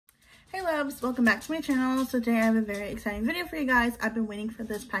loves, welcome back to my channel. So today I have a very exciting video for you guys. I've been waiting for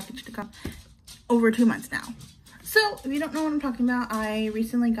this package to come over 2 months now. So if you don't know what I'm talking about, I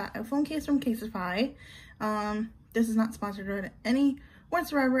recently got a phone case from Casetify. This is not sponsored or any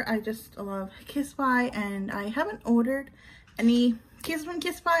whatsoever. I just love Caseify, and I haven't ordered any cases from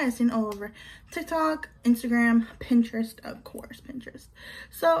Caseify. I've seen all over TikTok, Instagram, Pinterest, of course, Pinterest.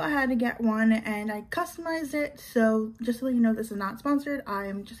 So I had to get one and I customized it. So just to let you know, this is not sponsored.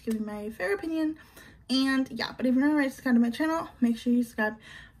 I'm just giving my fair opinion. And yeah, but if you're not already subscribed to my channel, make sure you subscribe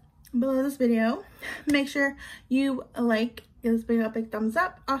below this video. Make sure you give this video a big thumbs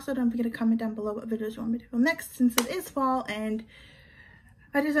up. Also, don't forget to comment down below what videos you want me to film next, since it is fall and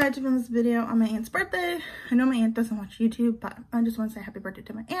I decided to film this video on my aunt's birthday. I know my aunt doesn't watch YouTube, but I just want to say happy birthday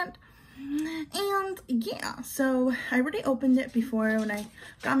to my aunt. And yeah, so I already opened it before when I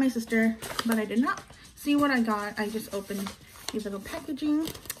got my sister, but I did not see what I got. I just opened the little packaging.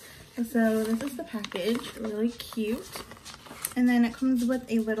 And so this is the package, really cute. And then it comes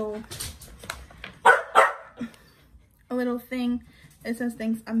with a little thing. It says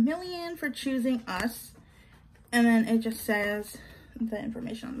thanks a million for choosing us. And then it just says the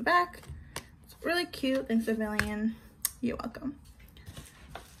information on the back. It's really cute. Thanks a million. You're welcome.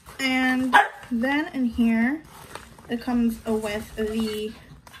 And then in here it comes with the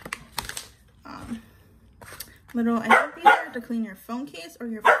little, I think these are to clean your phone case or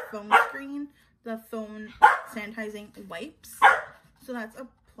your phone screen, the phone sanitizing wipes. So that's a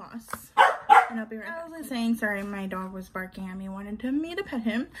plus. And I'll be right back. I was saying, sorry, my dog was barking at me, wanted me to pet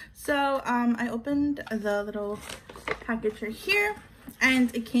him. So I opened the little package right here,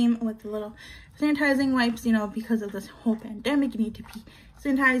 and it came with the little sanitizing wipes. You know, because of this whole pandemic, you need to be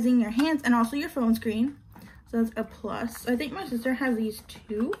sanitizing your hands and also your phone screen. So that's a plus. I think my sister has these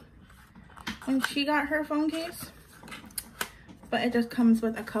too when she got her phone case. But it just comes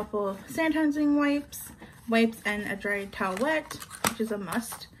with a couple of sanitizing wipes and a dry towelette, which is a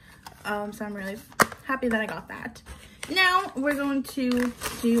must. So I'm really happy that I got that. Now we're going to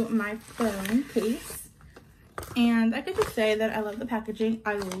do my phone case. And I could just say that I love the packaging.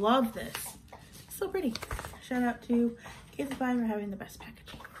 I love this. It's so pretty. Shout out to Caseify for having the best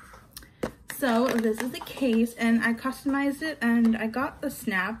packaging. So this is the case, and I customized it, and I got the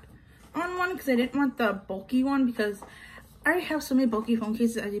snap on one because I didn't want the bulky one, because I already have so many bulky phone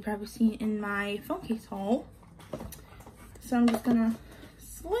cases, as you've probably seen in my phone case haul. So I'm just gonna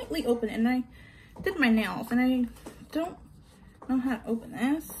slightly open it, and I did my nails and I don't know how to open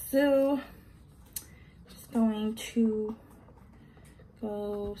this, so just going to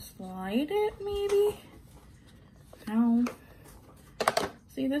go slide it maybe. Ow.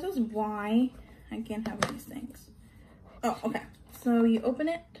 See, this is why I can't have these things. Oh, okay. So you open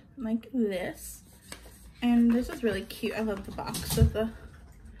it like this, and this is really cute. I love the box of the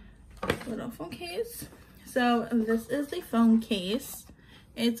little phone case. So this is the phone case.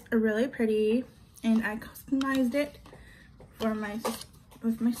 It's really pretty, and I customized it for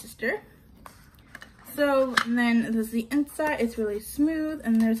with my sister. So then this is the inside. It's really smooth,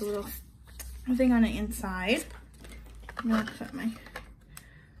 and there's a little thing on the inside. I'm gonna put my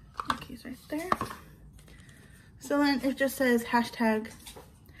case right there. So then it just says hashtag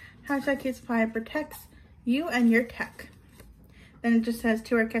Caseify protects you and your tech. Then it just says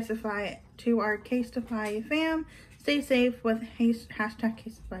to our Caseify fam, stay safe with hashtag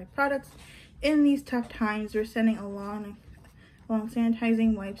Caseify products. In these tough times, we're sending along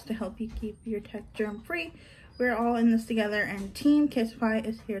sanitizing wipes to help you keep your tech germ free. We're all in this together, and Team Caseify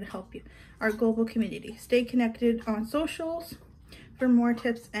is here to help you, our global community. Stay connected on socials for more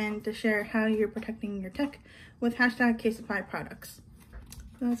tips and to share how you're protecting your tech with hashtag Caseify products.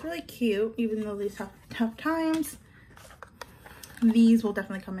 So that's really cute, even though these have tough times. These will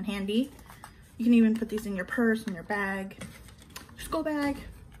definitely come in handy. You can even put these in your purse, in your bag, your school bag.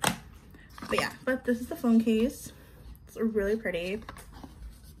 But yeah, but this is the phone case. It's really pretty.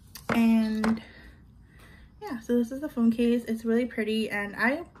 And yeah, so this is the phone case. It's really pretty, and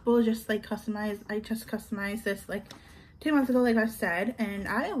I will just customize. I just customized this 2 months ago, like I said, and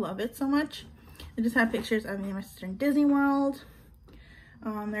I love it so much. I just have pictures of me and my sister in Disney World.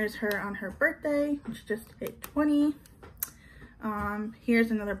 There's her on her birthday, which just hit 20.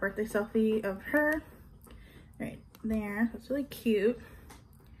 Here's another birthday selfie of her right there. That's really cute.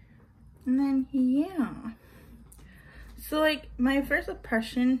 And then yeah, so my first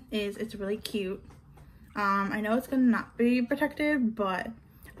impression is it's really cute. I know it's gonna not be protected, but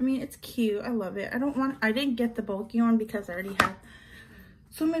I mean, it's cute. I love it. I didn't get the bulky one because I already have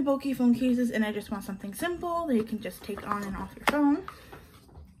so many bulky phone cases, and I just want something simple that you can just take on and off your phone.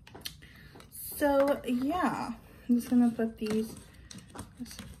 So yeah, I'm just gonna put these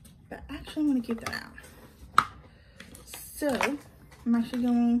but actually I'm going to keep that out. So I'm actually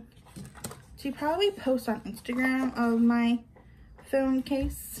going to probably post on Instagram of my phone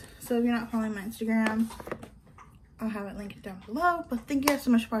case. So if you're not following my Instagram, I'll have it linked down below. But thank you guys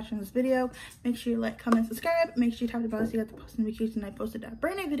so much for watching this video. Make sure you like, comment, subscribe. Make sure you tap the bell so you get the post notification I posted that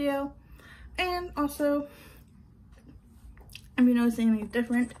brand new video. And also, if you notice anything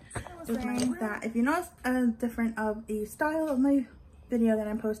different, if you notice different of the style of my video that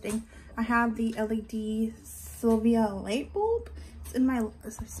I'm posting, I have the LED Sylvia light bulb. It's in my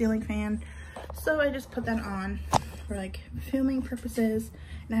ceiling fan, so I just put that on for like filming purposes,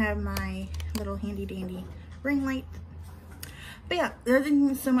 and I have my little handy dandy ring light. But yeah, thank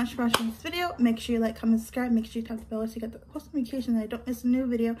you so much for watching this video. Make sure you like, comment, subscribe. Make sure you tap the bell so you get the post notification that I don't miss a new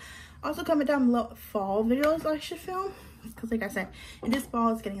video. Also comment down below what fall videos I should film, because like I said, in this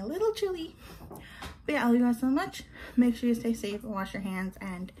fall it's getting a little chilly. But yeah, I love you guys so much. Make sure you stay safe and wash your hands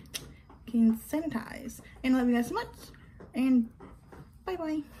and sanitize. And I love you guys so much, and bye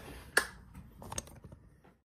bye.